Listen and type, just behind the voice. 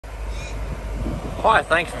Hi,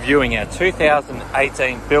 thanks for viewing our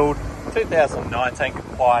 2018 build, 2019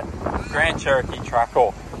 compliant Grand Cherokee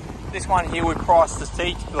Trackhawk. This one here we priced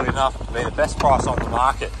strategically enough to be the best price on the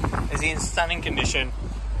market. Is in stunning condition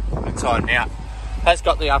inside and out. Has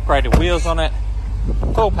got the upgraded wheels on it,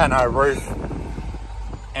 full pano roof,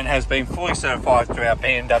 and has been fully certified through our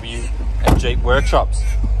BMW and Jeep workshops.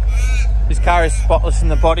 This car is spotless in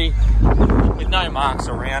the body, with no marks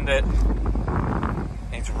around it.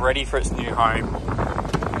 It's ready for its new home.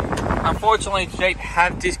 Unfortunately, Jeep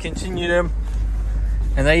have discontinued them,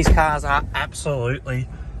 and these cars are absolutely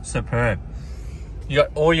superb. You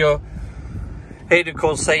got all your heated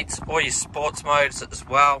cooled seats, all your sports modes as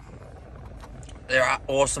well. There are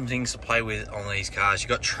awesome things to play with on these cars. You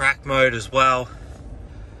got track mode as well,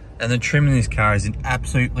 and the trim in this car is in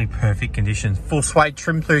absolutely perfect condition. Full suede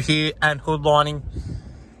trim through here and hood lining,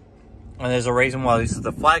 and there's a reason why this is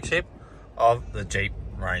the flagship of the Jeep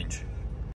range.